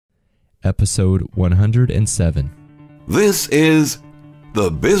episode 107. This is The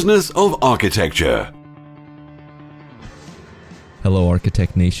Business of Architecture. Hello,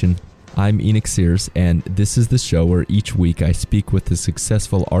 Architect Nation. I'm Enoch Sears, and this is the show where each week I speak with a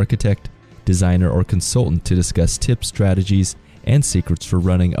successful architect, designer, or consultant to discuss tips, strategies, and secrets for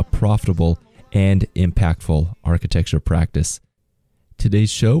running a profitable and impactful architecture practice.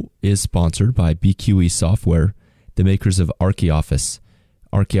 Today's show is sponsored by BQE Software, the makers of ArchiOffice.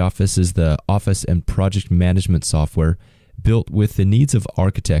 ArchiOffice is the office and project management software built with the needs of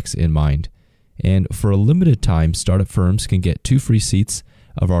architects in mind. And for a limited time, startup firms can get 2 free seats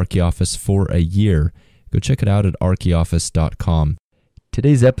of ArchiOffice for a year. Go check it out at archioffice.com.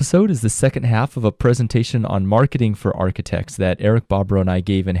 Today's episode is the second half of a presentation on marketing for architects that Eric Bobrow and I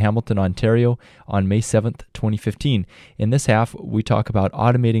gave in Hamilton, Ontario on May 7th, 2015. In this half, we talk about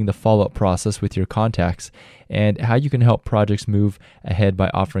automating the follow-up process with your contacts and how you can help projects move ahead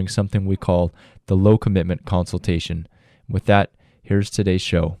by offering something we call the Low Committment Consultation. With that, here's today's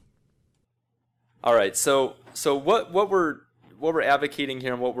show. All right, so what we're advocating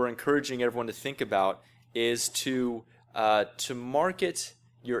here and what we're encouraging everyone to think about is to market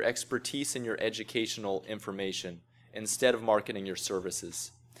your expertise and your educational information instead of marketing your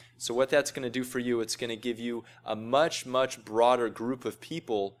services. So what that's going to do for you, it's going to give you a much broader group of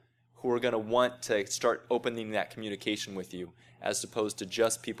people who are going to want to start opening that communication with you, as opposed to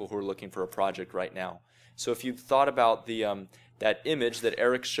just people who are looking for a project right now. So if you've thought about the that image that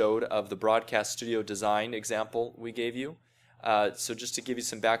Eric showed of the broadcast studio design example we gave you, so just to give you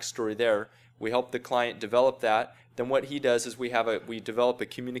some backstory there, we help the client develop that. Then what he does is we develop a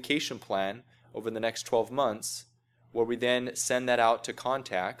communication plan over the next 12 months where we then send that out to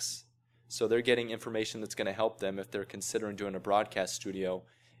contacts, so they're getting information that's going to help them if they're considering doing a broadcast studio,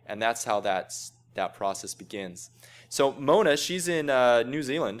 and that's how that process begins. So Mona, she's in New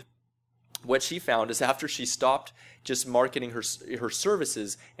Zealand. What she found is after she stopped just marketing her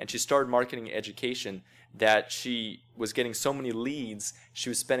services and she started marketing education, that she was getting so many leads, she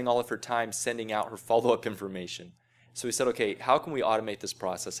was spending all of her time sending out her follow-up information. So we said, okay, how can we automate this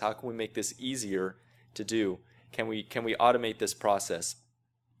process? How can we make this easier to do? Can we automate this process?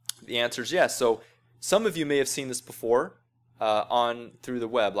 The answer is yes. So some of you may have seen this before through the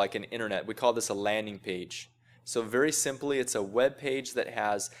web, like an internet. We call this a landing page. So very simply, it's a web page that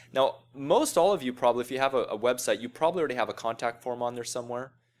has, now most all of you probably, if you have a website, you probably already have a contact form on there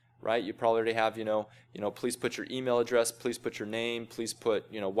somewhere, right? You probably already have, please put your email address, please put your name, please put,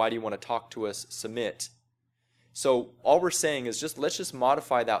 why do you want to talk to us, submit. So all we're saying is let's just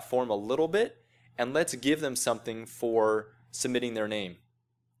modify that form a little bit and let's give them something for submitting their name,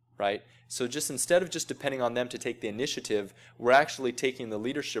 right? So just instead of just depending on them to take the initiative, we're actually taking the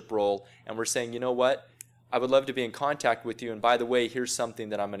leadership role and we're saying, you know what? I would love to be in contact with you, and by the way, here's something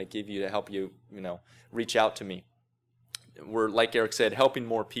that I'm going to give you to help you, reach out to me. We're, like Eric said, helping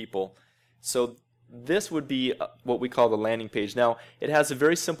more people. So this would be what we call the landing page. Now, it has a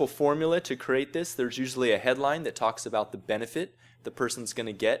very simple formula to create this. There's usually a headline that talks about the benefit the person's going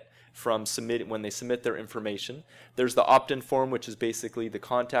to get from when they submit their information. There's the opt-in form, which is basically the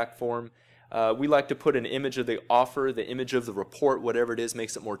contact form. We like to put an image of the offer, the image of the report, whatever it is,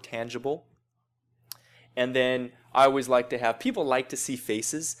 makes it more tangible. And then I always like to have, people like to see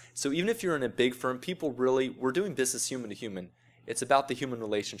faces. So even if you're in a big firm, we're doing business human to human. It's about the human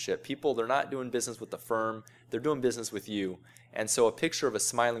relationship. People, they're not doing business with the firm, they're doing business with you. And so a picture of a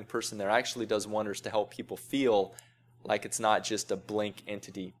smiling person there actually does wonders to help people feel like it's not just a blank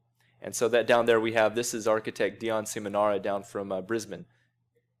entity. And so that down there we have, this is architect Dion Simonara down from Brisbane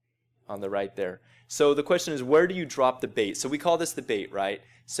on the right there. So the question is, where do you drop the bait? So we call this the bait, right?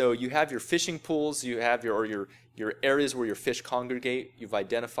 So you have your fishing pools, you have your areas where your fish congregate. You've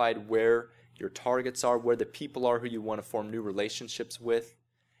identified where your targets are, where the people are who you want to form new relationships with.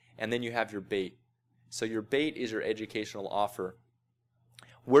 And then you have your bait. So your bait is your educational offer.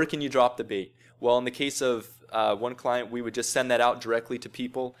 Where can you drop the bait? Well, in the case of one client, we would just send that out directly to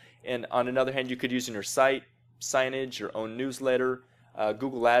people. And on another hand, you could use in your site, signage, your own newsletter.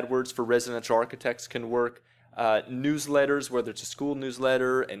 Google AdWords for residential architects can work. Newsletters, whether it's a school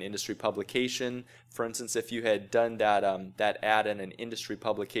newsletter, an industry publication. For instance, if you had done that ad in an industry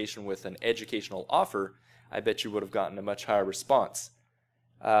publication with an educational offer, I bet you would have gotten a much higher response.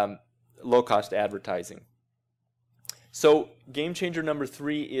 Low-cost advertising. So game changer number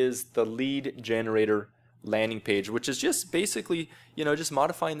 3 is the lead generator landing page, which is just basically, just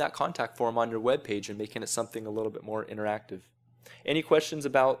modifying that contact form on your web page and making it something a little bit more interactive. Any questions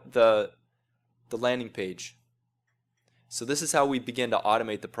about the landing page? So this is how we begin to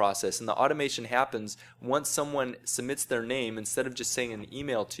automate the process. And the automation happens once someone submits their name. Instead of just saying an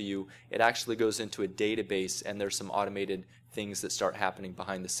email to you, it actually goes into a database, and there's some automated things that start happening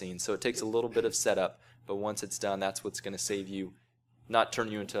behind the scenes. So it takes a little bit of setup, but once it's done, that's what's going to save you, not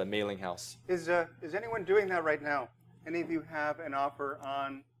turn you into a mailing house. Is anyone doing that right now? Any of you have an offer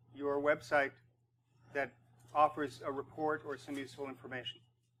on your website that offers a report or some useful information?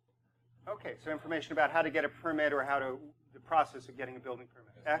 Okay, so information about how to get a permit or the process of getting a building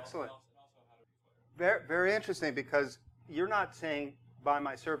permit. Excellent. Very, very interesting, because you're not saying buy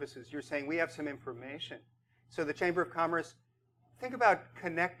my services. You're saying we have some information. So the Chamber of Commerce, think about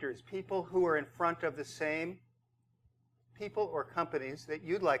connectors, people who are in front of the same people or companies that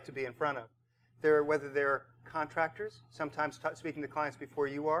you'd like to be in front of. Whether they're contractors, sometimes speaking to clients before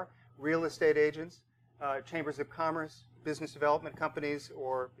you are, real estate agents, chambers of commerce, business development companies,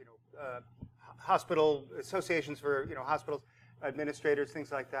 or hospital associations for hospitals, administrators,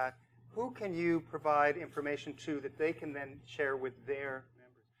 things like that. Who can you provide information to that they can then share with their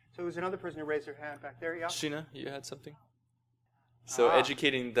members? So there's another person who raised their hand back there. Yeah. Sheena, you had something? So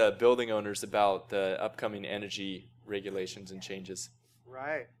educating the building owners about the upcoming energy regulations and changes.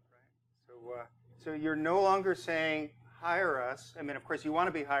 Right. So you're no longer saying hire us. I mean, of course, you want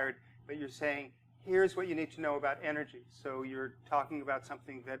to be hired, but you're saying here's what you need to know about energy. So you're talking about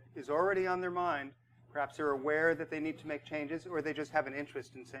something that is already on their mind. Perhaps they're aware that they need to make changes, or they just have an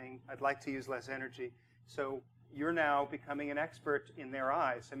interest in saying, I'd like to use less energy. So you're now becoming an expert in their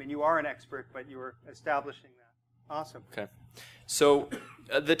eyes. I mean, you are an expert, but you're establishing that. Awesome. Okay. So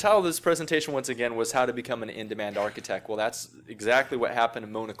the title of this presentation, once again, was How to Become an In-Demand Architect. Well, that's exactly what happened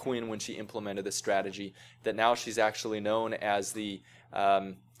to Mona Quinn when she implemented this strategy, that now she's actually known as the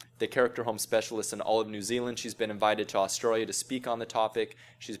character home specialist in all of New Zealand. She's been invited to Australia to speak on the topic.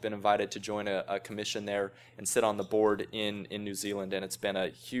 She's been invited to join a commission there and sit on the board in New Zealand, and it's been a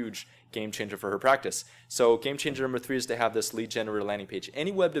huge game changer for her practice. So game changer number 3 is to have this lead generator landing page.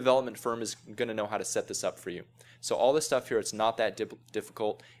 Any web development firm is going to know how to set this up for you. So all this stuff here, it's not that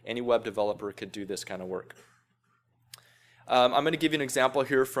difficult. Any web developer could do this kind of work. I'm going to give you an example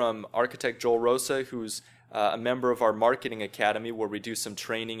here from architect Joel Rosa, who's a member of our marketing academy, where we do some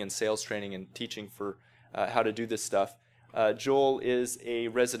training and sales training and teaching for how to do this stuff. Joel is a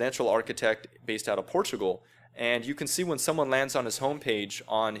residential architect based out of Portugal, and you can see when someone lands on his homepage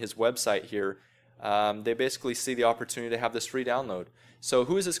on his website here, they basically see the opportunity to have this free download. So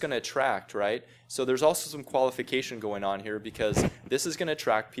who is this going to attract, right? So there's also some qualification going on here, because this is going to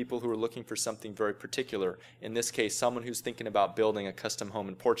attract people who are looking for something very particular. In this case, someone who's thinking about building a custom home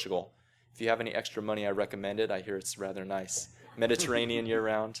in Portugal. If you have any extra money, I recommend it. I hear it's rather nice. Mediterranean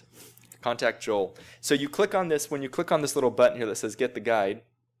year-round. Contact Joel. So you click on this. When you click on this little button here that says Get the Guide,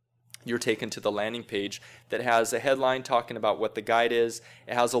 you're taken to the landing page that has a headline talking about what the guide is.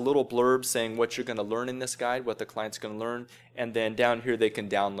 It has a little blurb saying what you're going to learn in this guide, what the client's going to learn, and then down here they can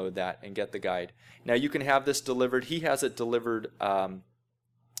download that and get the guide. Now you can have this delivered. He has it delivered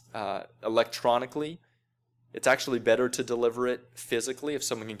electronically. It's actually better to deliver it physically if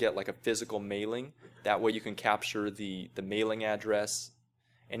someone can get like a physical mailing. That way you can capture the mailing address.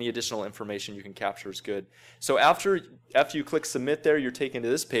 Any additional information you can capture is good. So after you click submit there, you're taken to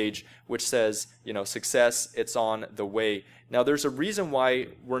this page which says, success, it's on the way. Now there's a reason why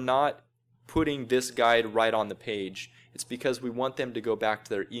we're not putting this guide right on the page. It's because we want them to go back to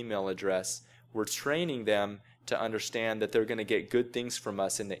their email address. We're training them to understand that they're going to get good things from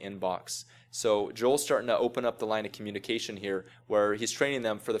us in the inbox. So Joel's starting to open up the line of communication here, where he's training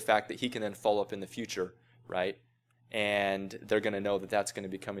them for the fact that he can then follow up in the future, right? And they're going to know that that's going to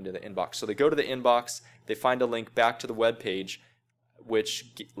be coming to the inbox. So they go to the inbox, they find a link back to the web page, which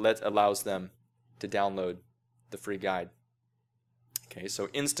allows them to download the free guide. Okay, so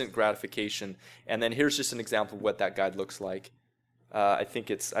instant gratification. And then here's just an example of what that guide looks like. I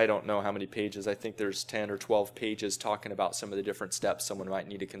don't know how many pages. I think there's 10 or 12 pages talking about some of the different steps someone might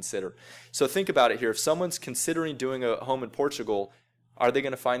need to consider. So think about it here. If someone's considering doing a home in Portugal, are they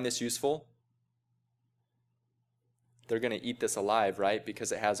going to find this useful? They're going to eat this alive, right?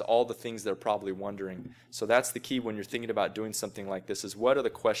 Because it has all the things they're probably wondering. So that's the key when you're thinking about doing something like this, is what are the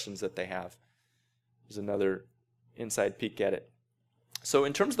questions that they have? There's another inside peek at it. So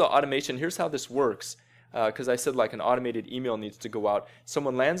in terms of the automation, here's how this works. Because I said like an automated email needs to go out.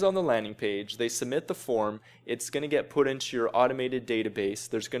 Someone lands on the landing page, they submit the form, it's going to get put into your automated database,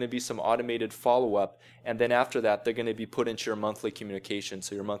 there's going to be some automated follow-up, and then after that they're going to be put into your monthly communication,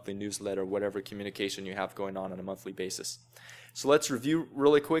 so your monthly newsletter, whatever communication you have going on a monthly basis. So let's review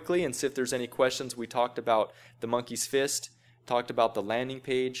really quickly and see if there's any questions. We talked about the monkey's fist, talked about the landing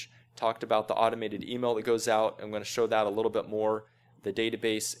page, talked about the automated email that goes out. I'm going to show that a little bit more, the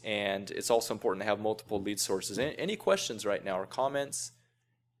database, and it's also important to have multiple lead sources. Any questions right now or comments?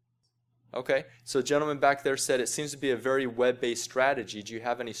 Okay, so the gentleman back there said it seems to be a very web-based strategy. Do you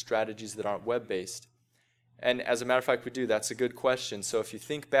have any strategies that aren't web-based? And as a matter of fact, we do. That's a good question. So if you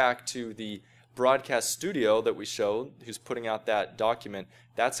think back to the broadcast studio that we showed, who's putting out that document,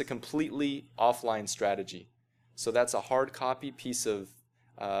 that's a completely offline strategy. So that's a hard copy piece of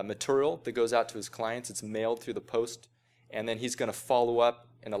material that goes out to his clients. It's mailed through the post, and then he's going to follow up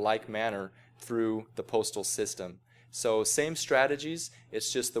in a like manner through the postal system. So same strategies, it's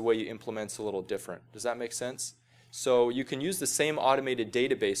just the way you implement's a little different. Does that make sense? So you can use the same automated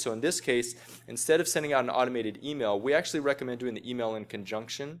database. So in this case, instead of sending out an automated email, we actually recommend doing the email in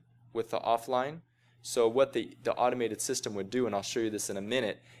conjunction with the offline. So what the automated system would do, and I'll show you this in a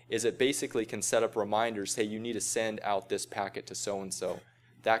minute, is it basically can set up reminders, hey, you need to send out this packet to so-and-so.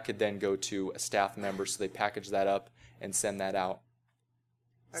 That could then go to a staff member, so they package that up and send that out.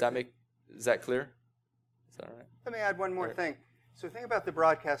 Is that clear? Is that all right? Let me add one more thing. So think about the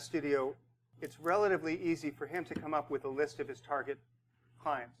broadcast studio. It's relatively easy for him to come up with a list of his target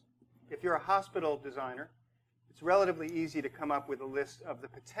clients. If you're a hospital designer, it's relatively easy to come up with a list of the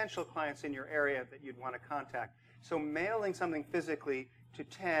potential clients in your area that you'd want to contact. So mailing something physically to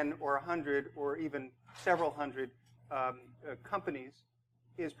 10 or 100 or even several hundred companies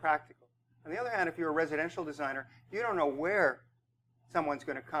is practical. On the other hand, if you're a residential designer, you don't know where someone's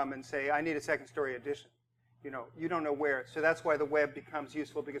going to come and say, I need a second-story addition. You don't know where. So that's why the web becomes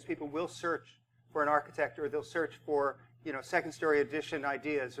useful, because people will search for an architect, or they'll search for second-story addition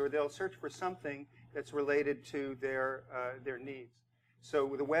ideas, or they'll search for something that's related to their needs.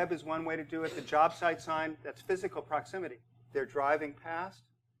 So the web is one way to do it. The job site sign, that's physical proximity. They're driving past,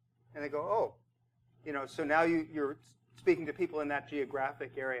 and they go, oh, so now you're speaking to people in that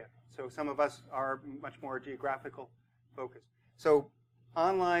geographic area. So some of us are much more geographical focused. So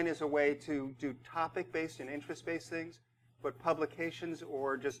online is a way to do topic-based and interest-based things, but publications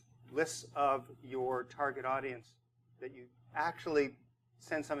or just lists of your target audience that you actually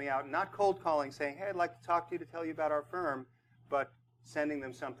send something out, not cold calling saying, hey, I'd like to talk to you to tell you about our firm, but sending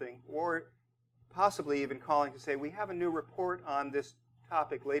them something, or possibly even calling to say, we have a new report on this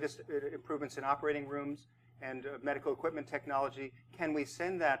topic, latest improvements in operating rooms and medical equipment technology. Can we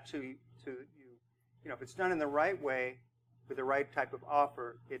send that to you? If it's done in the right way, with the right type of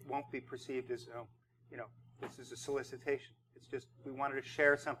offer, it won't be perceived as, this is a solicitation. It's just we wanted to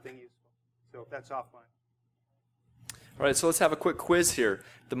share something useful. So that's offline. All right, so let's have a quick quiz here.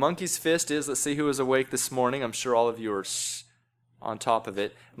 The monkey's fist is, let's see who was awake this morning. I'm sure all of you are on top of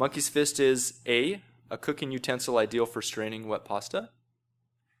it. Monkey's fist is A, a cooking utensil ideal for straining wet pasta.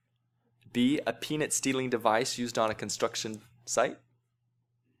 B, a peanut stealing device used on a construction site.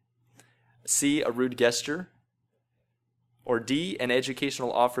 C, a rude gesture. Or D, an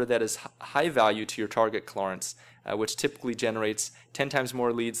educational offer that is high value to your target clients, which typically generates 10 times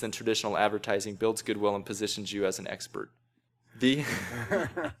more leads than traditional advertising, builds goodwill, and positions you as an expert. B?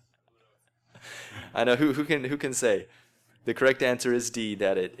 I know, who can say? The correct answer is D,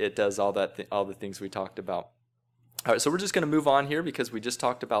 that it does all the things we talked about. All right, so we're just going to move on here because we just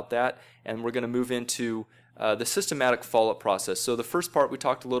talked about that, and we're going to move into the systematic follow-up process. So the first part, we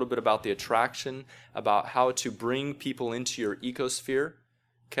talked a little bit about the attraction, about how to bring people into your ecosphere,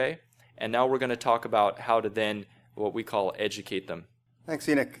 okay? And now we're going to talk about how to then, what we call, educate them. Thanks,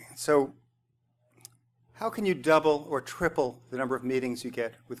 Enoch. So how can you double or triple the number of meetings you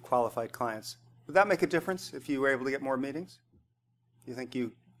get with qualified clients? Would that make a difference if you were able to get more meetings? Do you think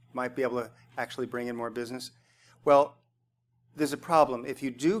you might be able to actually bring in more business? Well, there's a problem. If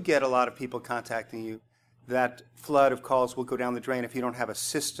you do get a lot of people contacting you, that flood of calls will go down the drain if you don't have a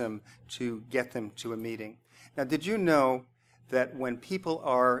system to get them to a meeting. Now, did you know that when people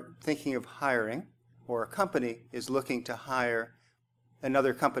are thinking of hiring, or a company is looking to hire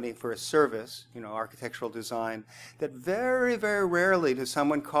another company for a service, architectural design, that very, very rarely does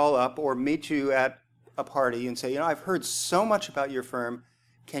someone call up or meet you at a party and say, I've heard so much about your firm,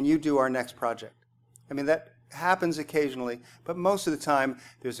 can you do our next project? I mean, that happens occasionally, but most of the time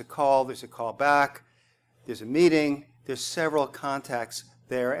there's a call back, there's a meeting, there's several contacts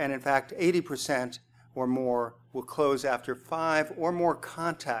there, and in fact 80% or more will close after 5 or more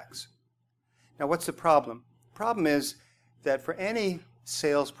contacts. Now what's the problem? The problem is that for any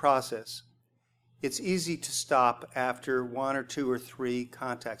sales process, it's easy to stop after 1 or 2 or 3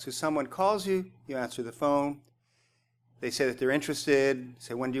 contacts. So someone calls you, you answer the phone, they say that they're interested,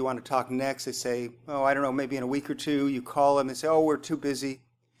 say, when do you want to talk next? They say, I don't know, maybe in a week or 2. You call them, they say, we're too busy.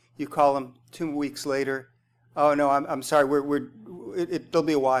 You call them 2 weeks later, oh no, I'm sorry, it'll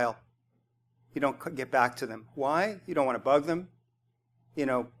be a while. you don't get back to them. Why? You don't want to bug them. You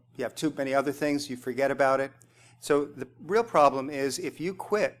know, you have too many other things, you forget about it. So the real problem is if you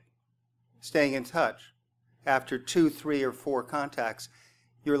quit staying in touch after 2, 3, or 4 contacts,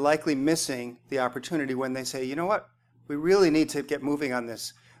 you're likely missing the opportunity when they say, you know what, we really need to get moving on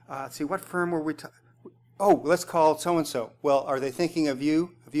this. See, what firm were we oh, let's call so-and-so. Well, are they thinking of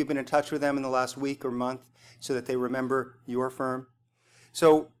you? Have you been in touch with them in the last week or month so that they remember your firm?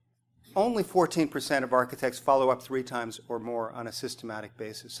 So only 14% of architects follow up 3 times or more on a systematic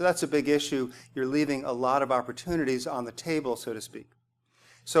basis. So that's a big issue. You're leaving a lot of opportunities on the table, so to speak.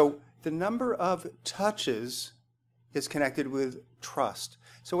 So the number of touches is connected with trust.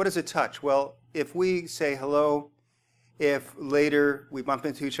 So what is a touch? Well, if we say hello, if later we bump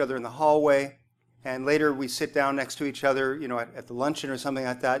into each other in the hallway, and later we sit down next to each other, you know, at the luncheon or something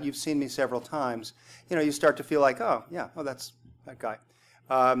like that, you've seen me several times, you know, you start to feel like, oh, yeah, oh, that's that guy.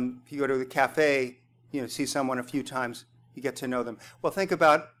 If you go to the cafe, you know, see someone a few times, you get to know them. Well, think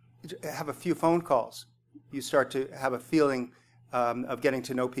about, have a few phone calls. You start to have a feeling of getting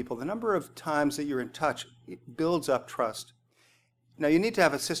to know people. The number of times that you're in touch, it builds up trust. Now, you need to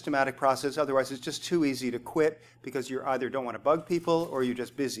have a systematic process, otherwise it's just too easy to quit because you either don't want to bug people or you're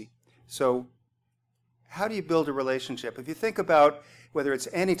just busy. So how do you build a relationship? If you think about whether it's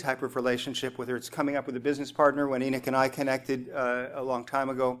any type of relationship, whether it's coming up with a business partner when Enoch and I connected a long time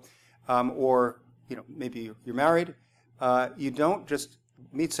ago, or you know, maybe you're married, you don't just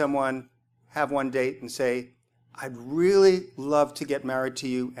meet someone, have one date and say, I'd really love to get married to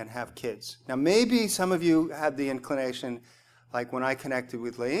you and have kids. Now maybe some of you had the inclination, like when I connected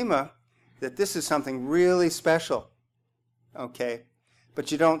with Laima, that this is something really special, okay? But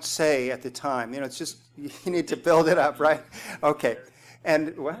you don't say at the time. You know, it's just, you need to build it up, right? Okay.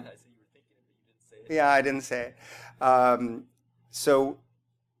 And what? I said you were thinking it, but you didn't say it. Yeah, I didn't say it. So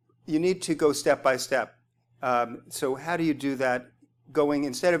you need to go step by step. So how do you do that? Going,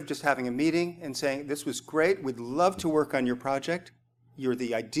 instead of just having a meeting and saying, this was great, we'd love to work on your project. You're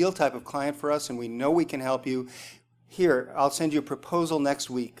the ideal type of client for us, and we know we can help you. Here, I'll send you a proposal next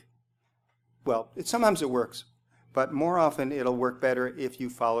week. Well, sometimes it works. But more often, it'll work better if you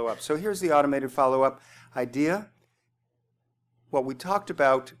follow up. So here's the automated follow-up idea. What we talked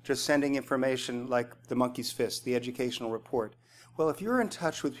about, just sending information like the monkey's fist, the educational report. Well, if you're in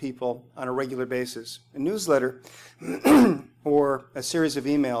touch with people on a regular basis, a newsletter or a series of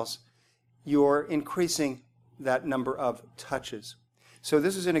emails, you're increasing that number of touches. So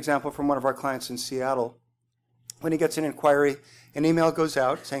this is an example from one of our clients in Seattle. When he gets an inquiry, an email goes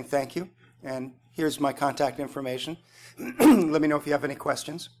out saying thank you, and here's my contact information. Let me know if you have any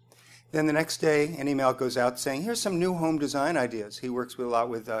questions. Then the next day, an email goes out saying, here's some new home design ideas. He works with a lot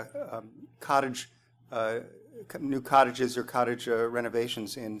with new cottages or cottage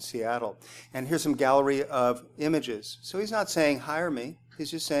renovations in Seattle. And here's some gallery of images. So he's not saying, hire me.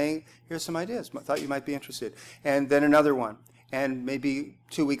 He's just saying, here's some ideas. I thought you might be interested. And then another one. And maybe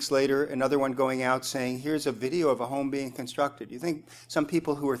 2 weeks later, another one going out saying, here's a video of a home being constructed. You think some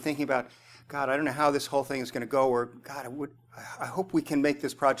people who are thinking about, God, I don't know how this whole thing is going to go, or God, I hope we can make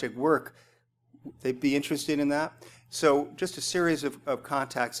this project work, they'd be interested in that. So just a series of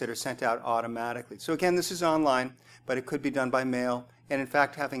contacts that are sent out automatically. So again, this is online, but it could be done by mail. And in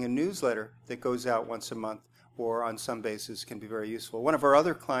fact, having a newsletter that goes out once a month or on some basis can be very useful. One of our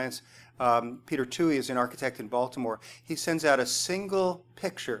other clients, Peter Toohey, is an architect in Baltimore. He sends out a single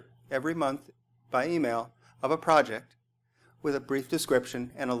picture every month by email of a project with a brief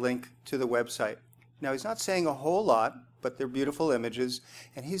description and a link to the website. Now, he's not saying a whole lot, but they're beautiful images,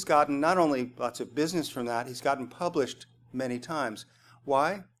 and he's gotten not only lots of business from that, he's gotten published many times.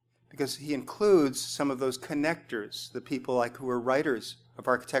 Why? Because he includes some of those connectors, the people like who are writers of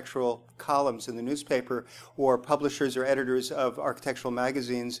architectural columns in the newspaper, or publishers or editors of architectural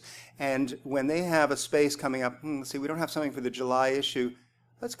magazines, and when they have a space coming up, let's see, we don't have something for the July issue,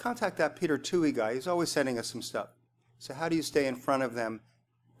 let's contact that Peter Toohey guy, he's always sending us some stuff. So how do you stay in front of them,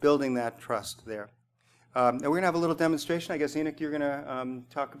 building that trust there? And we're going to have a little demonstration. I guess, Enoch, you're going to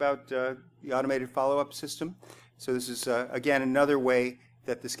talk about the automated follow-up system. So this is, again, another way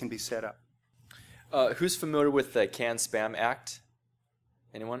that this can be set up. Who's familiar with the Can-Spam Act?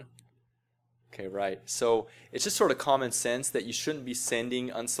 Anyone? Okay, right. So it's just sort of common sense that you shouldn't be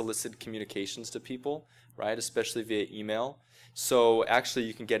sending unsolicited communications to people, right, especially via email. So actually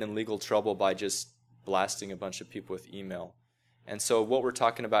you can get in legal trouble by just blasting a bunch of people with email. And so what we're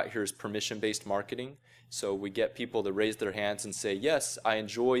talking about here is permission-based marketing. So we get people to raise their hands and say, yes, I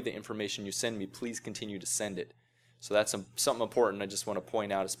enjoy the information you send me. Please continue to send it. So that's something important I just want to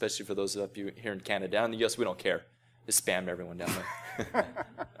point out, especially for those of you here in Canada. Down in the U.S., we don't care. Just spam everyone down there.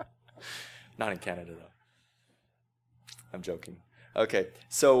 Not in Canada, though. I'm joking. Okay,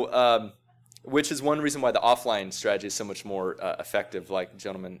 so which is one reason why the offline strategy is so much more effective, like the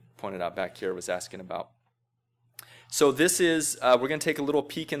gentleman pointed out back here was asking about. So this is, we're going to take a little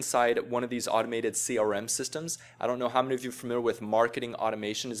peek inside one of these automated CRM systems. I don't know how many of you are familiar with marketing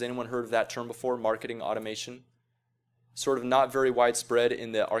automation. Has anyone heard of that term before, marketing automation? Sort of not very widespread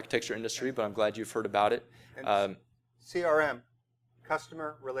in the architecture industry, but I'm glad you've heard about it. CRM,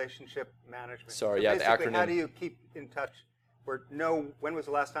 Customer Relationship Management. Sorry, so yeah, the acronym. How do you keep in touch or know when was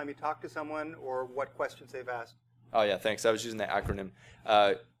the last time you talked to someone or what questions they've asked? Oh, yeah, thanks. I was using that acronym.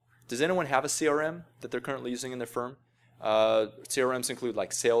 Does anyone have a CRM that they're currently using in their firm? CRMs include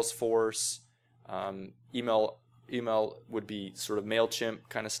like Salesforce, email would be sort of MailChimp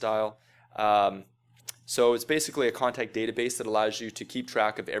kind of style. So it's basically a contact database that allows you to keep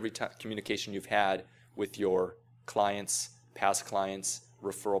track of every communication you've had with your clients, past clients,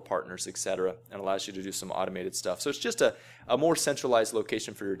 referral partners, etc., and allows you to do some automated stuff. So it's just a more centralized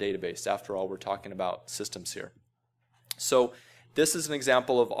location for your database. After all, we're talking about systems here. So this is an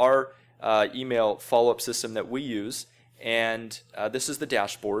example of our email follow-up system that we use, and this is the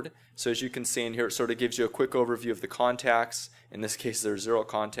dashboard. So as you can see in here, it sort of gives you a quick overview of the contacts. In this case, there's 0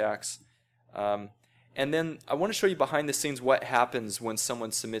 contacts. And then I want to show you behind the scenes what happens when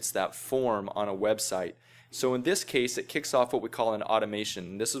someone submits that form on a website. So in this case, it kicks off what we call an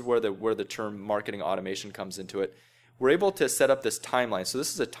automation. This is where the term marketing automation comes into it. We're able to set up this timeline. So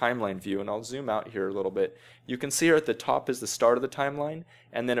this is a timeline view, and I'll zoom out here a little bit. You can see here at the top is the start of the timeline,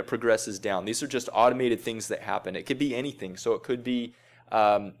 and then it progresses down. These are just automated things that happen. It could be anything. So it could be,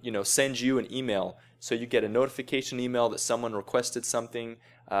 send you an email. So you get a notification email that someone requested something.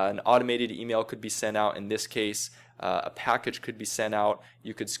 An automated email could be sent out. In this case, a package could be sent out.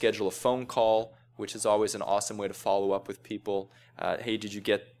 You could schedule a phone call, which is always an awesome way to follow up with people. Hey, did you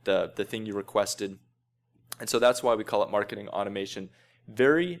get the thing you requested? And so that's why we call it marketing automation.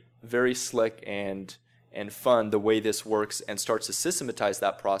 Very, very slick and fun the way this works, and starts to systematize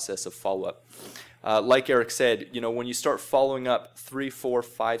that process of follow-up. Like Eric said, when you start following up 3, 4,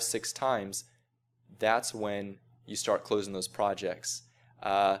 5, 6 times, that's when you start closing those projects.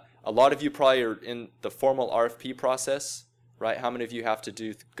 A lot of you probably are in the formal RFP process, right? How many of you have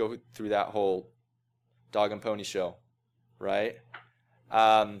to go through that whole dog and pony show, right?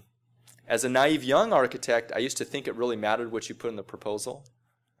 As a naive young architect, I used to think it really mattered what you put in the proposal.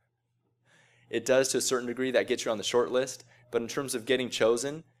 It does to a certain degree. That gets you on the short list. But in terms of getting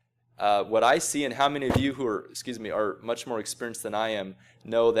chosen, what I see, and how many of you who are much more experienced than I am,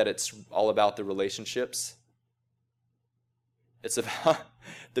 know that it's all about the relationships. It's about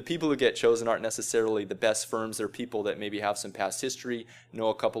the people who get chosen aren't necessarily the best firms. They're people that maybe have some past history, know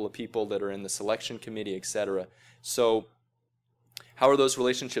a couple of people that are in the selection committee, etc. So how are those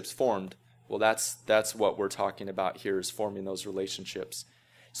relationships formed? Well, that's what we're talking about here, is forming those relationships.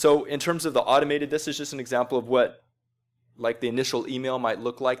 So in terms of the automated, this is just an example of what like the initial email might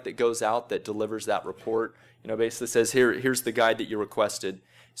look like that goes out, that delivers that report. Basically says, here's the guide that you requested.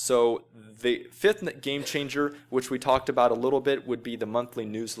 So the fifth game changer, which we talked about a little bit, would be the monthly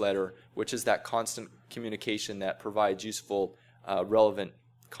newsletter, which is that constant communication that provides useful, relevant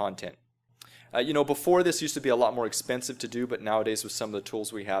content. Before this used to be a lot more expensive to do, but nowadays with some of the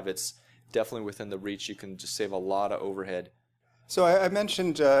tools we have, it's definitely within the reach. You can just save a lot of overhead. So I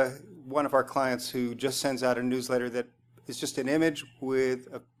mentioned one of our clients who just sends out a newsletter that is just an image with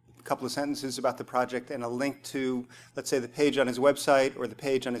a couple of sentences about the project and a link to, let's say, the page on his website or the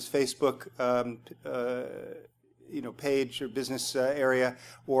page on his Facebook page or business area,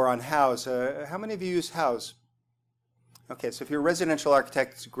 or on House. How many of you use House? Okay, so if you're a residential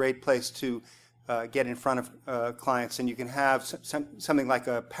architect, it's a great place to get in front of clients, and you can have something like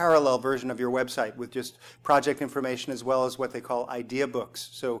a parallel version of your website with just project information as well as what they call idea books.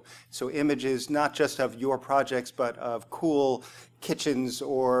 So images not just of your projects, but of cool kitchens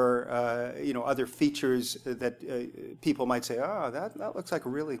or other features that people might say, oh, that looks like a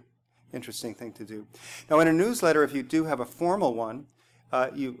really interesting thing to do. Now, in a newsletter, if you do have a formal one,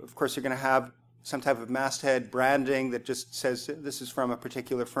 of course, you're going to have some type of masthead branding that just says this is from a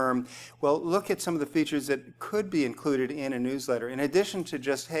particular firm. Well, look at some of the features that could be included in a newsletter. In addition to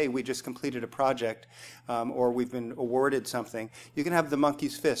just, hey, we just completed a project or we've been awarded something, you can have the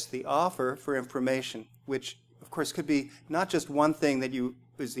monkey's fist, the offer for information, which, of course, could be not just one thing that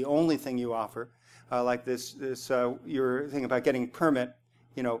is the only thing you offer, like your thing about getting permit.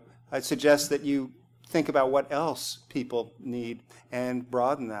 I'd suggest that you think about what else people need and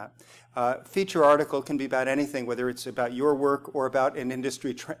broaden that. Feature article can be about anything, whether it's about your work or about an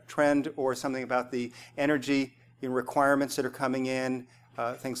industry trend or something about the energy requirements that are coming in,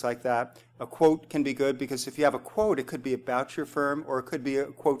 things like that. A quote can be good because if you have a quote, it could be about your firm or it could be a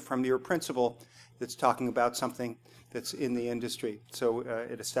quote from your principal that's talking about something that's in the industry. So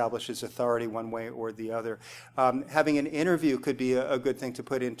it establishes authority one way or the other. Having an interview could be a good thing to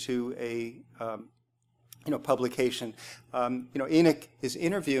put into a publication. Enoch is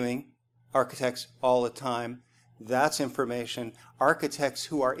interviewing architects all the time. That's information. Architects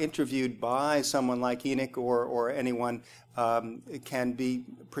who are interviewed by someone like Enoch or anyone can be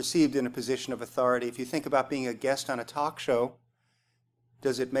perceived in a position of authority. If you think about being a guest on a talk show,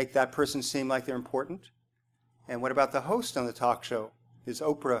 does it make that person seem like they're important? And what about the host on the talk show? Does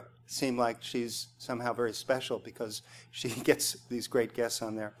Oprah seem like she's somehow very special because she gets these great guests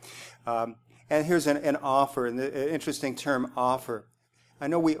on there? And here's an offer, an interesting term, offer. I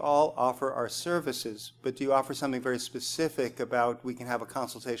know we all offer our services, but do you offer something very specific about, we can have a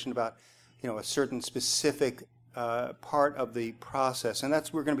consultation about, a certain specific part of the process? And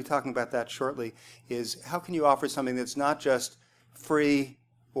we're going to be talking about that shortly, is how can you offer something that's not just free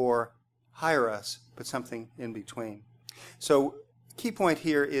or hire us, but something in between? So key point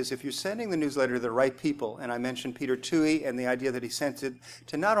here is if you're sending the newsletter to the right people, and I mentioned Peter Toohey and the idea that he sent it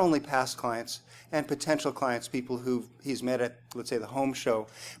to not only past clients and potential clients, people who he's met at, let's say, the home show,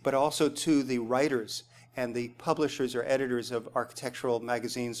 but also to the writers and the publishers or editors of architectural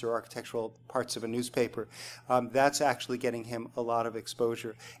magazines or architectural parts of a newspaper. That's actually getting him a lot of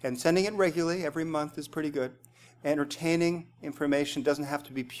exposure. And sending it regularly, every month, is pretty good. Entertaining information doesn't have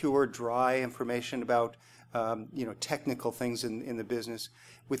to be pure, dry information about technical things in the business,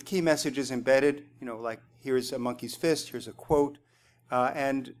 with key messages embedded, like here's a monkey's fist, here's a quote,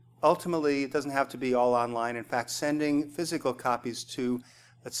 and ultimately it doesn't have to be all online. In fact, sending physical copies to,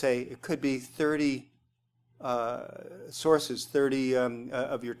 let's say, it could be 30 sources, 30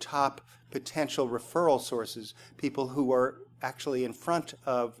 of your top potential referral sources, people who are actually in front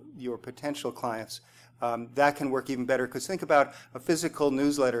of your potential clients. That can work even better, because think about a physical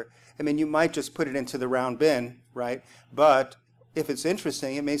newsletter. I mean, you might just put it into the round bin, right? But if it's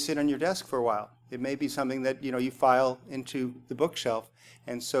interesting, it may sit on your desk for a while. It may be something that, you file into the bookshelf.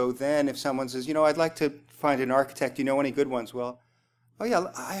 And so then if someone says, I'd like to find an architect, do you know any good ones? Well, oh yeah,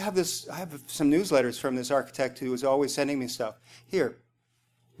 I have some newsletters from this architect who is always sending me stuff. Here,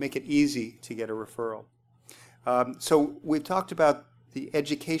 make it easy to get a referral. So we've talked about the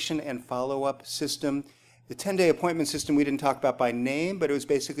education and follow-up system. The 10-day appointment system we didn't talk about by name, but it was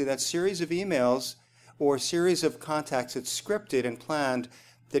basically that series of emails or series of contacts that's scripted and planned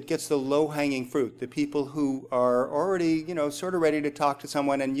that gets the low-hanging fruit, the people who are already, sort of ready to talk to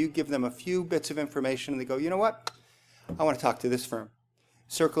someone, and you give them a few bits of information and they go, you know what, I want to talk to this firm.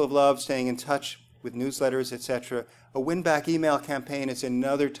 Circle of love, staying in touch with newsletters, etc. A win-back email campaign is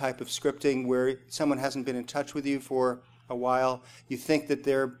another type of scripting where someone hasn't been in touch with you for a while. You think that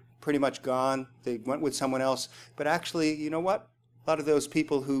they're pretty much gone, they went with someone else, but actually, you know what? A lot of those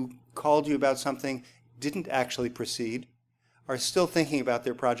people who called you about something didn't actually proceed, are still thinking about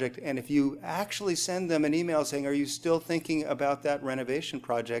their project, and if you actually send them an email saying, are you still thinking about that renovation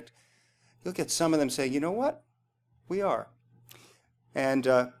project, you'll get some of them saying, you know what? We are. And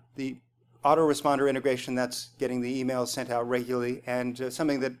the autoresponder integration, that's getting the emails sent out regularly, and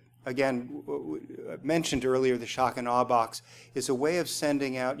something that, again, mentioned earlier, the shock and awe box, is a way of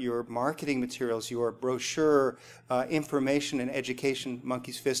sending out your marketing materials, your brochure, information and education,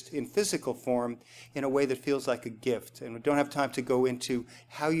 monkey's fist, in physical form in a way that feels like a gift. And we don't have time to go into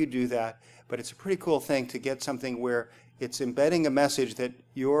how you do that, but it's a pretty cool thing to get something where it's embedding a message that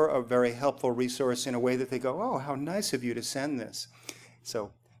you're a very helpful resource in a way that they go, oh, how nice of you to send this.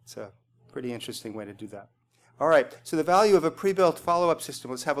 So it's a pretty interesting way to do that. All right, so the value of a pre-built follow-up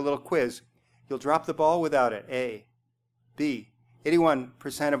system, let's have a little quiz. You'll drop the ball without it, A. B,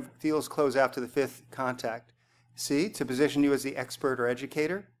 81% of deals close after the 5th contact. C, to position you as the expert or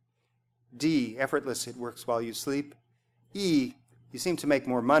educator. D, effortless, it works while you sleep. E, you seem to make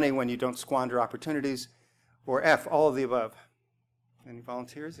more money when you don't squander opportunities. Or F, all of the above. Any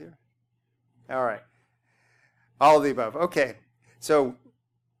volunteers here? All right, all of the above. Okay, so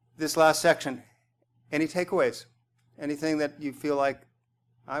this last section, any takeaways? Anything that you feel like,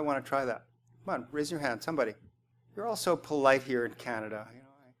 I want to try that? Come on, raise your hand, somebody. You're all so polite here in Canada.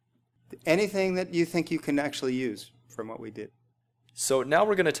 Anything that you think you can actually use from what we did? So now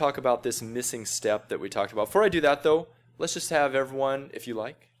we're going to talk about this missing step that we talked about. Before I do that, though, let's just have everyone, if you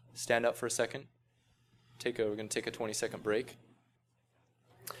like, stand up for a second. We're going to take a 20-second break.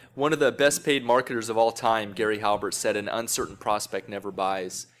 One of the best paid marketers of all time, Gary Halbert, said an uncertain prospect never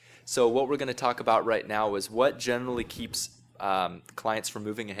buys. So what we're going to talk about right now is what generally keeps clients from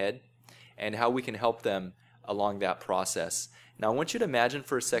moving ahead and how we can help them along that process. Now I want you to imagine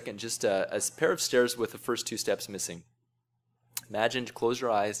for a second just a pair of stairs with the first 2 steps missing. Imagine, close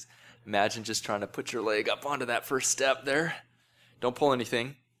your eyes, imagine just trying to put your leg up onto that first step there. Don't pull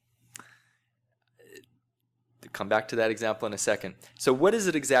anything. Come back to that example in a second. So what is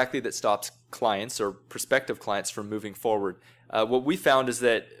it exactly that stops clients or prospective clients from moving forward? What we found is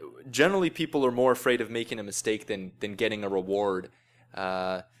that generally people are more afraid of making a mistake than getting a reward.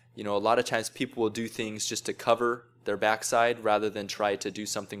 A lot of times people will do things just to cover their backside rather than try to do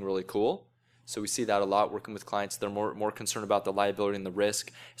something really cool. So we see that a lot working with clients. They're more concerned about the liability and the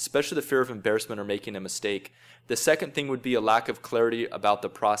risk, especially the fear of embarrassment or making a mistake. The second thing would be a lack of clarity about the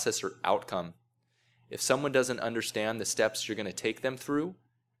process or outcome. If someone doesn't understand the steps you're going to take them through,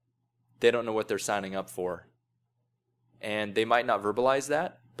 they don't know what they're signing up for. And they might not verbalize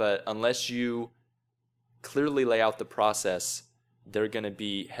that, but unless you clearly lay out the process, they're going to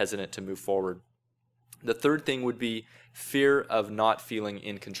be hesitant to move forward. The third thing would be fear of not feeling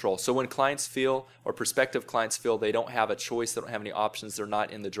in control. So when clients feel, or prospective clients feel, they don't have a choice, they don't have any options, they're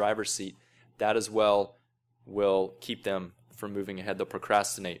not in the driver's seat, that as well will keep them from moving ahead. They'll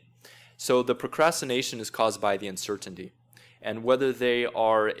procrastinate. So the procrastination is caused by the uncertainty. And whether they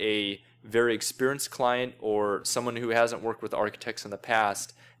are a very experienced client or someone who hasn't worked with architects in the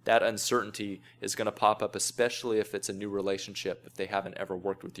past, that uncertainty is going to pop up, especially if it's a new relationship, if they haven't ever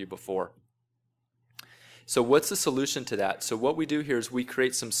worked with you before. So what's the solution to that? So what we do here is we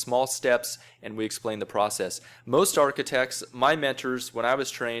create some small steps and we explain the process. Most architects, my mentors, when I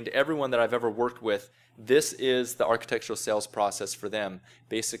was trained, everyone that I've ever worked with, this is the architectural sales process for them.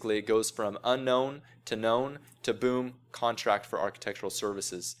 Basically, it goes from unknown to known to boom, contract for architectural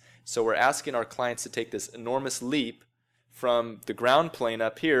services. So we're asking our clients to take this enormous leap from the ground plane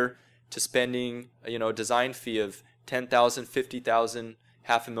up here to spending, a design fee of $10,000, $50,000,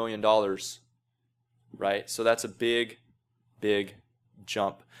 $500,000, right? So that's a big, big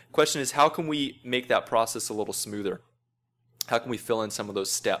jump. Question is, how can we make that process a little smoother? How can we fill in some of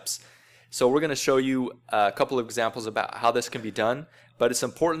those steps? So we're going to show you a couple of examples about how this can be done, but it's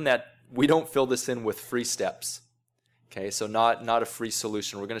important that we don't fill this in with free steps. Okay, so not a free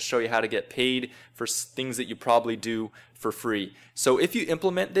solution. We're going to show you how to get paid for things that you probably do for free. So if you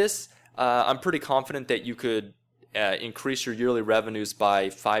implement this, I'm pretty confident that you could increase your yearly revenues by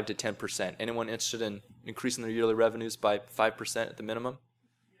 5 to 10%. Anyone interested in increasing their yearly revenues by 5% at the minimum?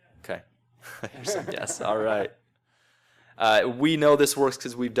 Okay. Here's some yes. All right. We know this works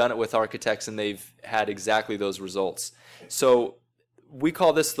because we've done it with architects and they've had exactly those results. So we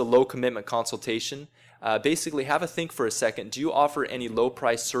call this the low commitment consultation. Basically, have a think for a second. Do you offer any low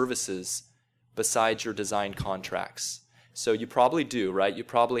price services besides your design contracts? So you probably do, right? You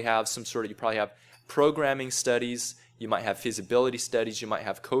probably have you probably have programming studies, you might have feasibility studies, you might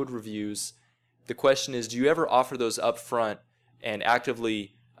have code reviews. The question is, do you ever offer those up front and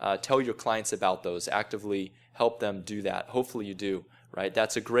actively tell your clients about those, actively help them do that? Hopefully you do, right?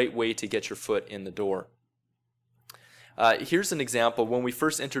 That's a great way to get your foot in the door. Here's an example. When we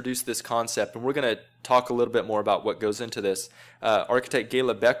first introduced this concept, and we're going to talk a little bit more about what goes into this, architect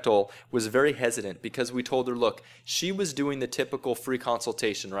Gayla Bechtel was very hesitant because we told her, look, she was doing the typical free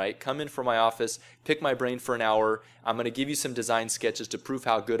consultation, right? Come in for my office, pick my brain for an hour, I'm going to give you some design sketches to prove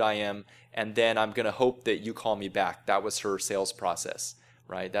how good I am, and then I'm going to hope that you call me back. That was her sales process,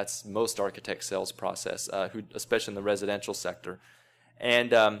 right? That's most architect sales process, especially in the residential sector.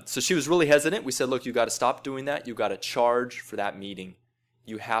 And so she was really hesitant. We said, look, you got to stop doing that. You got to charge for that meeting.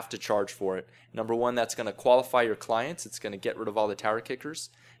 You have to charge for it. Number one, that's going to qualify your clients. It's going to get rid of all the tower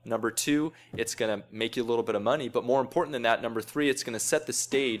kickers. Number two, it's going to make you a little bit of money. But more important than that, number three, it's going to set the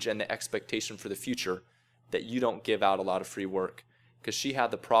stage and the expectation for the future that you don't give out a lot of free work. Because she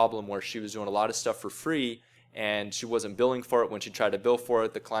had the problem where she was doing a lot of stuff for free and she wasn't billing for it. When she tried to bill for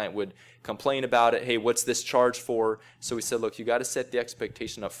it, the client would complain about it. Hey, what's this charge for? So we said, look, you got to set the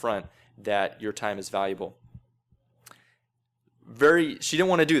expectation up front that your time is valuable. She didn't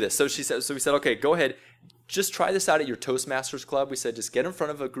want to do this. So we said, okay, go ahead. Just try this out at your Toastmasters club. We said, just get in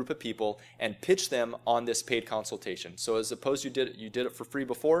front of a group of people and pitch them on this paid consultation. So as opposed you did it for free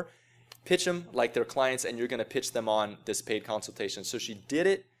before, pitch them like their clients and you're going to pitch them on this paid consultation. So she did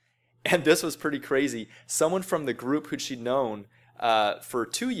it. And this was pretty crazy. Someone from the group who she'd known for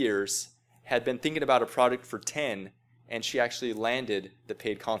 2 years had been thinking about a product for 10, and she actually landed the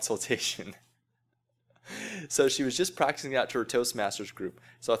paid consultation. So she was just practicing out to her Toastmasters group.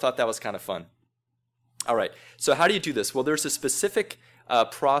 So I thought that was kind of fun. All right, so how do you do this? Well, there's a specific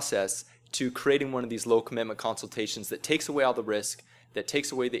process to creating one of these low commitment consultations that takes away all the risk, that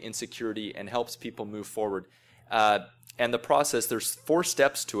takes away the insecurity, and helps people move forward. And the process, there's 4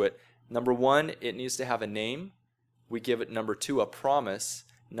 steps to it. Number one, it needs to have a name. we give it number 2, a promise,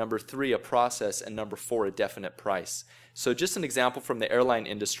 number 3, a process, and number 4, a definite price. So just an example from the airline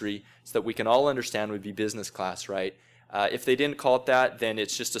industry so that we can all understand would be business class, right? If they didn't call it that, then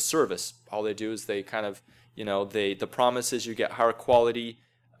it's just a service. All they do is they kind of, the promise is you get higher quality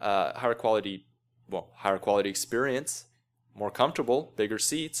experience, more comfortable, bigger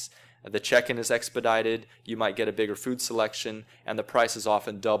seats. The check-in is expedited. You might get a bigger food selection, and the price is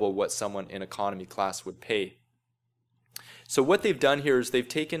often double what someone in economy class would pay. So what they've done here is they've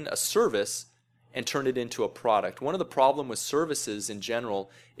taken a service and turned it into a product. One of the problems with services in general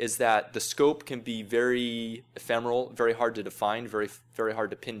is that the scope can be very ephemeral, very hard to define, very hard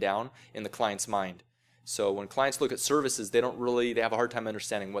to pin down in the client's mind. So when clients look at services, they have a hard time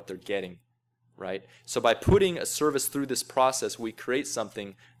understanding what they're getting, right? So by putting a service through this process, we create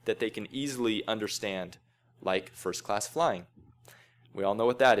something that they can easily understand, like first class flying. We all know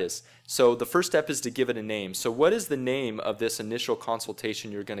what that is. So the first step is to give it a name. So what is the name of this initial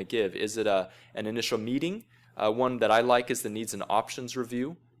consultation you're going to give? Is it an initial meeting? One that I like is the needs and options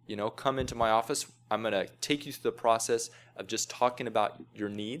review. Come into my office. I'm going to take you through the process of just talking about your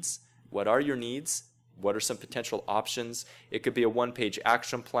needs. What are your needs? What are some potential options? It could be a one-page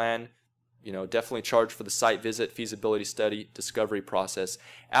action plan. Definitely charge for the site visit, feasibility study, discovery process.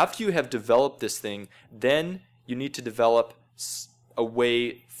 After you have developed this thing, then you need to develop a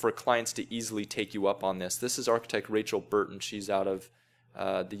way for clients to easily take you up on this. This is architect Rachel Burton. She's out of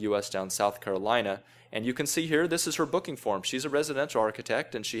the U.S. down South Carolina. And you can see here, this is her booking form. She's a residential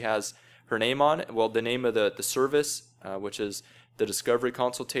architect, and she has her name on it. Well, the name of the service, which is the discovery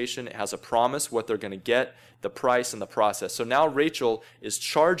consultation. It has a promise, what they're going to get, the price, and the process. So now Rachel is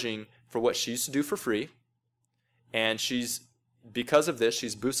charging for what she used to do for free. And because of this,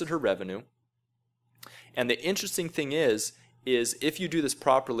 she's boosted her revenue. And the interesting thing is if you do this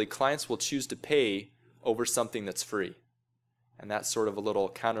properly, clients will choose to pay over something that's free. And that's sort of a little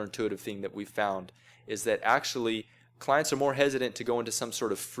counterintuitive thing that we found, is that actually clients are more hesitant to go into some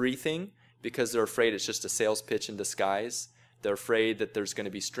sort of free thing because they're afraid it's just a sales pitch in disguise. They're afraid that there's going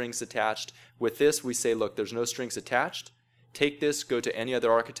to be strings attached. With this, we say, look, there's no strings attached. Take this, go to any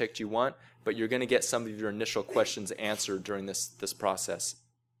other architect you want, but you're going to get some of your initial questions answered during this process.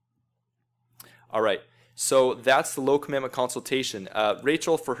 All right. So that's the low commitment consultation.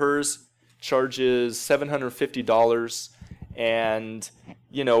 Rachel, for hers, charges $750, and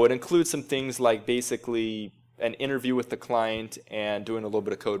it includes some things like basically an interview with the client and doing a little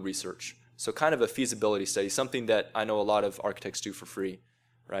bit of code research. So kind of a feasibility study, something that I know a lot of architects do for free,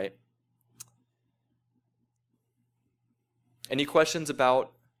 right? Any questions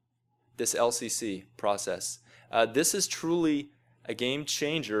about this LCC process? This is truly a game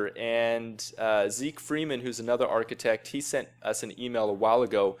changer, and Zeke Freeman, who's another architect, he sent us an email a while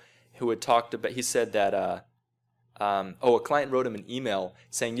ago who had talked about, he said that, a client wrote him an email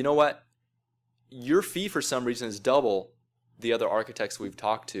saying, you know what, your fee for some reason is double the other architects we've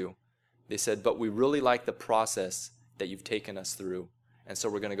talked to. They said, but we really like the process that you've taken us through, and so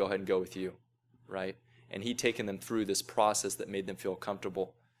we're going to go ahead and go with you, right? And he'd taken them through this process that made them feel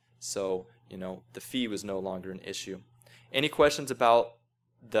comfortable. So, the fee was no longer an issue. Any questions about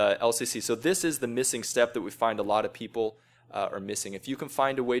the LCC? So this is the missing step that we find a lot of people are missing. If you can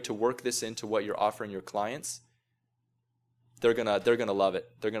find a way to work this into what you're offering your clients, they're gonna love it.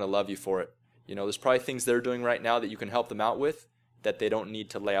 They're gonna love you for it. There's probably things they're doing right now that you can help them out with that they don't need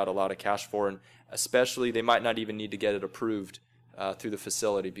to lay out a lot of cash for, and especially they might not even need to get it approved through the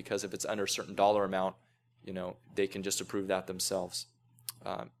facility, because if it's under a certain dollar amount, they can just approve that themselves.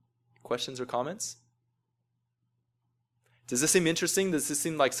 Questions or comments? Does this seem interesting? Does this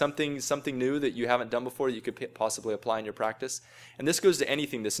seem like something new that you haven't done before that you could possibly apply in your practice? And this goes to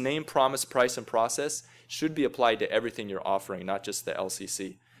anything. This name, promise, price, and process should be applied to everything you're offering, not just the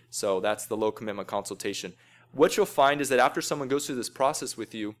LCC. So that's the low commitment consultation. What you'll find is that after someone goes through this process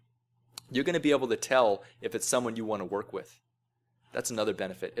with you, you're going to be able to tell if it's someone you want to work with. That's another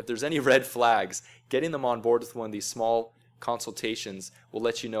benefit. If there's any red flags, getting them on board with one of these small consultations will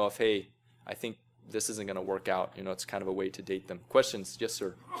let you know if, hey, I think this isn't going to work out. It's kind of a way to date them. Questions? Yes,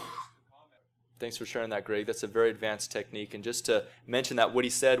 sir. Thanks for sharing that, Greg. That's a very advanced technique. And just to mention that, what he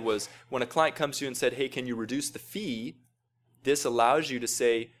said was, when a client comes to you and said, hey, can you reduce the fee? This allows you to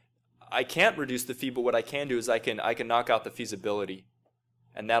say, I can't reduce the fee, but what I can do is I can knock out the feasibility,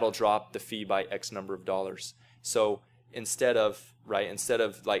 and that'll drop the fee by X number of dollars. So instead of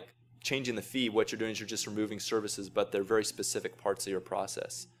like changing the fee, what you're doing is you're just removing services, but they're very specific parts of your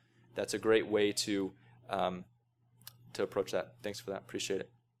process. That's a great way to approach that. Thanks for that. Appreciate it.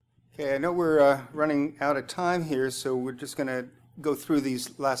 Okay, I know we're running out of time here, so we're just going to go through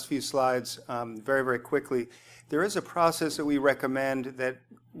these last few slides very, very quickly. There is a process that we recommend that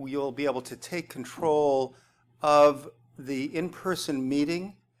you'll be able to take control of the in-person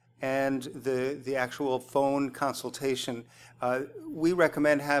meeting and the actual phone consultation. We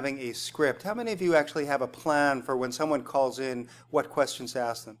recommend having a script. How many of you actually have a plan for when someone calls in, what questions to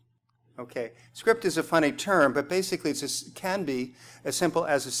ask them? Okay, script is a funny term, but basically it can be as simple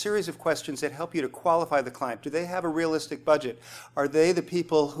as a series of questions that help you to qualify the client. Do they have a realistic budget? Are they the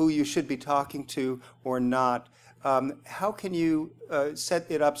people who you should be talking to or not? How can you set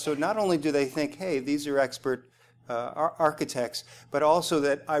it up so not only do they think, hey, these are expert architects, but also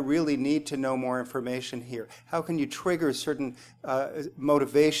that I really need to know more information here? How can you trigger certain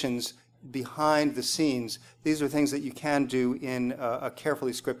motivations behind the scenes? These are things that you can do in a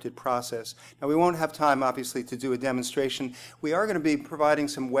carefully scripted process. Now, we won't have time, obviously, to do a demonstration. We are going to be providing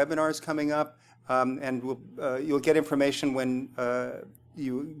some webinars coming up, and you'll get information when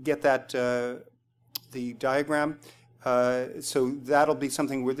you get that the diagram. So that'll be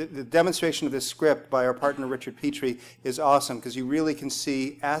something where the demonstration of this script by our partner Richard Petrie is awesome, because you really can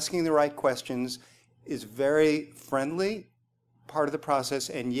see asking the right questions is very friendly part of the process,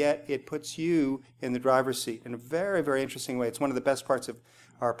 and yet it puts you in the driver's seat in a very, very interesting way. It's one of the best parts of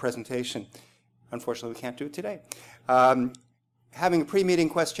our presentation. Unfortunately, we can't do it today. Having a pre-meeting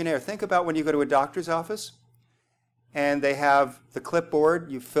questionnaire. Think about when you go to a doctor's office and they have the clipboard,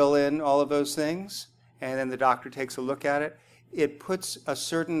 you fill in all of those things, and then the doctor takes a look at it. It puts a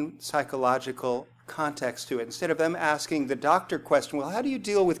certain psychological context to it. Instead of them asking the doctor question, well, how do you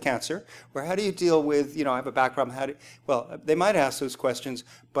deal with cancer? Or how do you deal with, I have a back problem, well, they might ask those questions,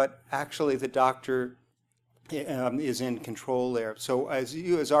 but actually the doctor is in control there. So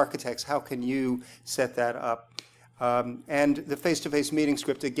as architects, how can you set that up? And the face-to-face meeting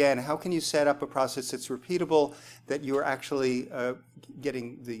script, again, how can you set up a process that's repeatable, that you're actually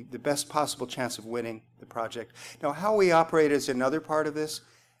getting the best possible chance of winning the project? Now, how we operate is another part of this.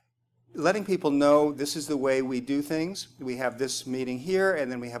 Letting people know this is the way we do things. We have this meeting here, and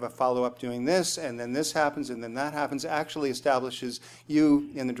then we have a follow-up doing this, and then this happens, and then that happens, actually establishes you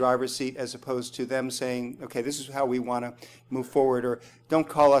in the driver's seat, as opposed to them saying, okay, this is how we want to move forward, or don't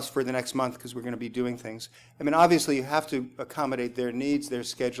call us for the next month because we're going to be doing things. I mean, obviously you have to accommodate their needs, their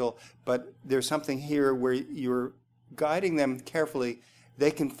schedule, but there's something here where you're guiding them carefully.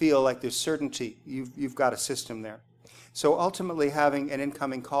 They can feel like there's certainty. You've got a system there. So ultimately, having an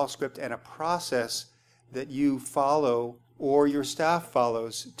incoming call script and a process that you follow or your staff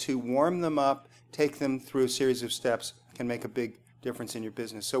follows to warm them up, take them through a series of steps, can make a big difference in your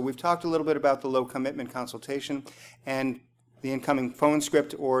business. So we've talked a little bit about the low commitment consultation and the incoming phone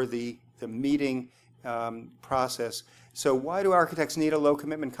script or the meeting process. So why do architects need a low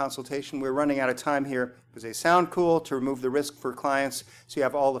commitment consultation? We're running out of time here because they sound cool, to remove the risk for clients, so you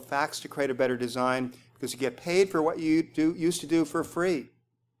have all the facts to create a better design, because you get paid for what you used to do for free.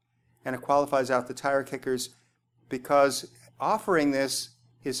 And it qualifies out the tire kickers, because offering this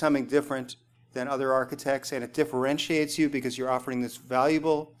is something different than other architects, and it differentiates you because you're offering this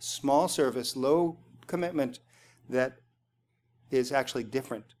valuable, small service, low commitment that is actually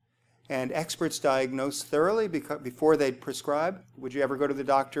different. And experts diagnose thoroughly before they prescribe. Would you ever go to the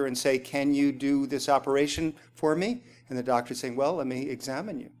doctor and say, can you do this operation for me? And the doctor's saying, well, let me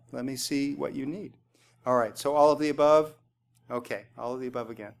examine you. Let me see what you need. All right, so all of the above? Okay, all of the above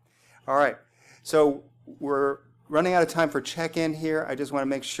again. All right, so we're running out of time for check-in here. I just want to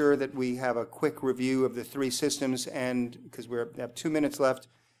make sure that we have a quick review of the three systems, and because we have 2 minutes left,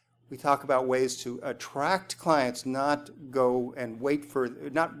 we talk about ways to attract clients, not wait for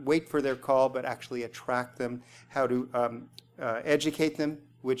their call, but actually attract them, how to educate them,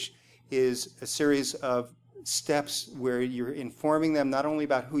 which is a series of steps where you're informing them not only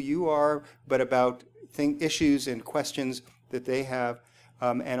about who you are, but about issues and questions that they have,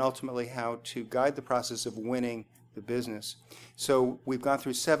 and ultimately how to guide the process of winning the business. So we've gone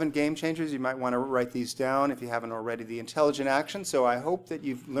through 7 game changers. You might want to write these down if you haven't already. The intelligent action. So I hope that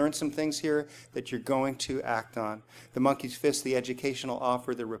you've learned some things here that you're going to act on. The monkey's fist, the educational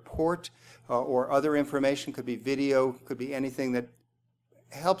offer, the report, or other information, could be video, could be anything that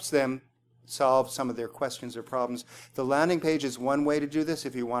helps them solve some of their questions or problems. The landing page is one way to do this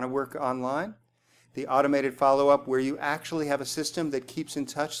if you want to work online. The automated follow-up, where you actually have a system that keeps in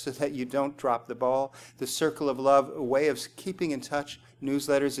touch so that you don't drop the ball. The circle of love, a way of keeping in touch.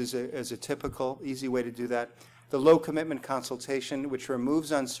 Newsletters is a typical, easy way to do that. The low commitment consultation, which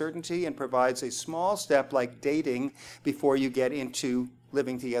removes uncertainty and provides a small step like dating before you get into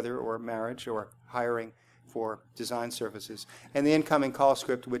living together or marriage or hiring for design services, and the incoming call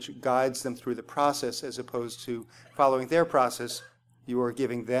script, which guides them through the process as opposed to following their process. You are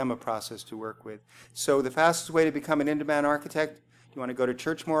giving them a process to work with. So the fastest way to become an in-demand architect, you want to go to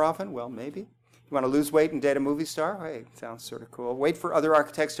church more often? Well, maybe. You want to lose weight and date a movie star? Hey, sounds sort of cool. Wait for other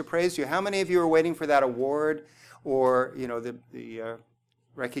architects to praise you. How many of you are waiting for that award or, the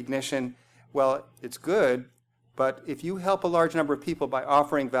recognition? Well, it's good, but if you help a large number of people by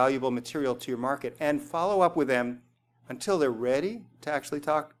offering valuable material to your market and follow up with them until they're ready to actually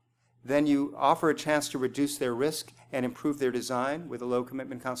talk, then you offer a chance to reduce their risk and improve their design with a low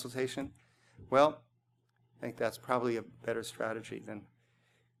commitment consultation. Well, I think that's probably a better strategy than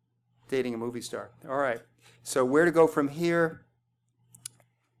dating a movie star. All right, so where to go from here?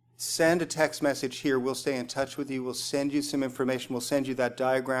 Send a text message here. We'll stay in touch with you. We'll send you some information. We'll send you that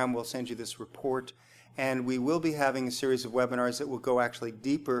diagram. We'll send you this report. And we will be having a series of webinars that will go actually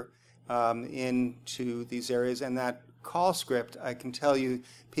deeper into these areas. And that call script, I can tell you,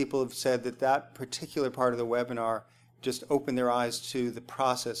 people have said that that particular part of the webinar just opened their eyes to the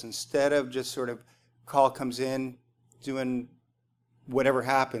process. Instead of just sort of call comes in, doing whatever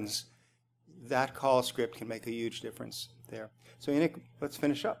happens, that call script can make a huge difference there. So, Enoch, let's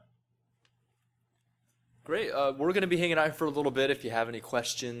finish up. Great. We're going to be hanging out for a little bit. If you have any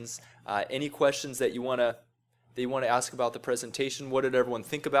questions that you want to ask about the presentation, what did everyone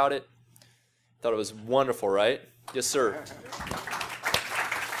think about it? Thought it was wonderful, right? Yes, sir.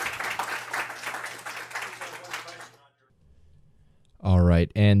 All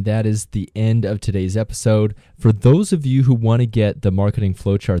right, and that is the end of today's episode. For those of you who want to get the marketing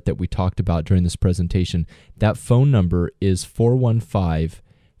flowchart that we talked about during this presentation, that phone number is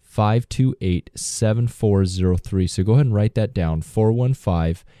 415-528-7403. So go ahead and write that down,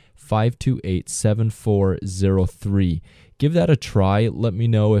 415-528-7403. Give that a try. Let me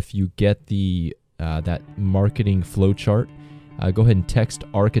know if you get the that marketing flowchart. Go ahead and text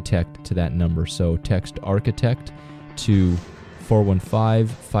architect to that number. So text architect to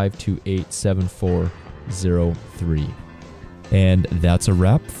 415-528-7403. And that's a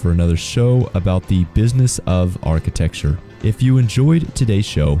wrap for another show about the business of architecture. If you enjoyed today's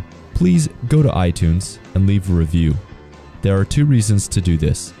show, please go to iTunes and leave a review. There are two reasons to do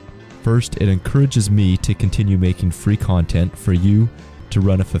this. First, it encourages me to continue making free content for you to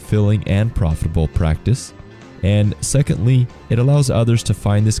run a fulfilling and profitable practice. And secondly, it allows others to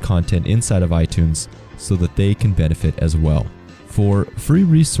find this content inside of iTunes so that they can benefit as well. For free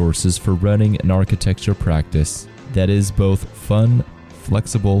resources for running an architecture practice that is both fun,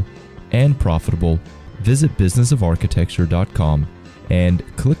 flexible, and profitable, visit businessofarchitecture.com and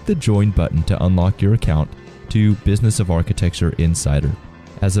click the join button to unlock your account to Business of Architecture Insider.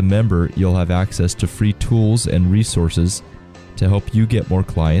 As a member, you'll have access to free tools and resources to help you get more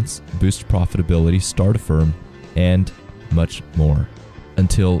clients, boost profitability, start a firm, and much more.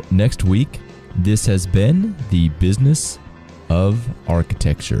 Until next week, this has been the Business of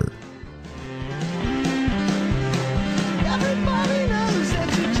Architecture. Everybody knows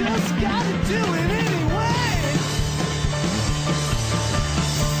that you just gotta do it anyway.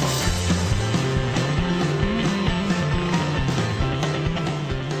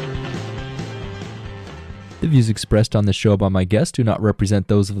 The views expressed on this show by my guests do not represent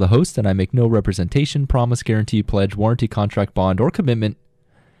those of the host, and I make no representation, promise, guarantee, pledge, warranty, contract, bond, or commitment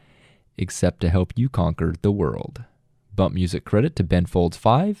except to help you conquer the world. Bump music credit to Ben Folds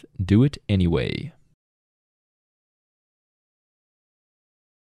 5, Do It Anyway.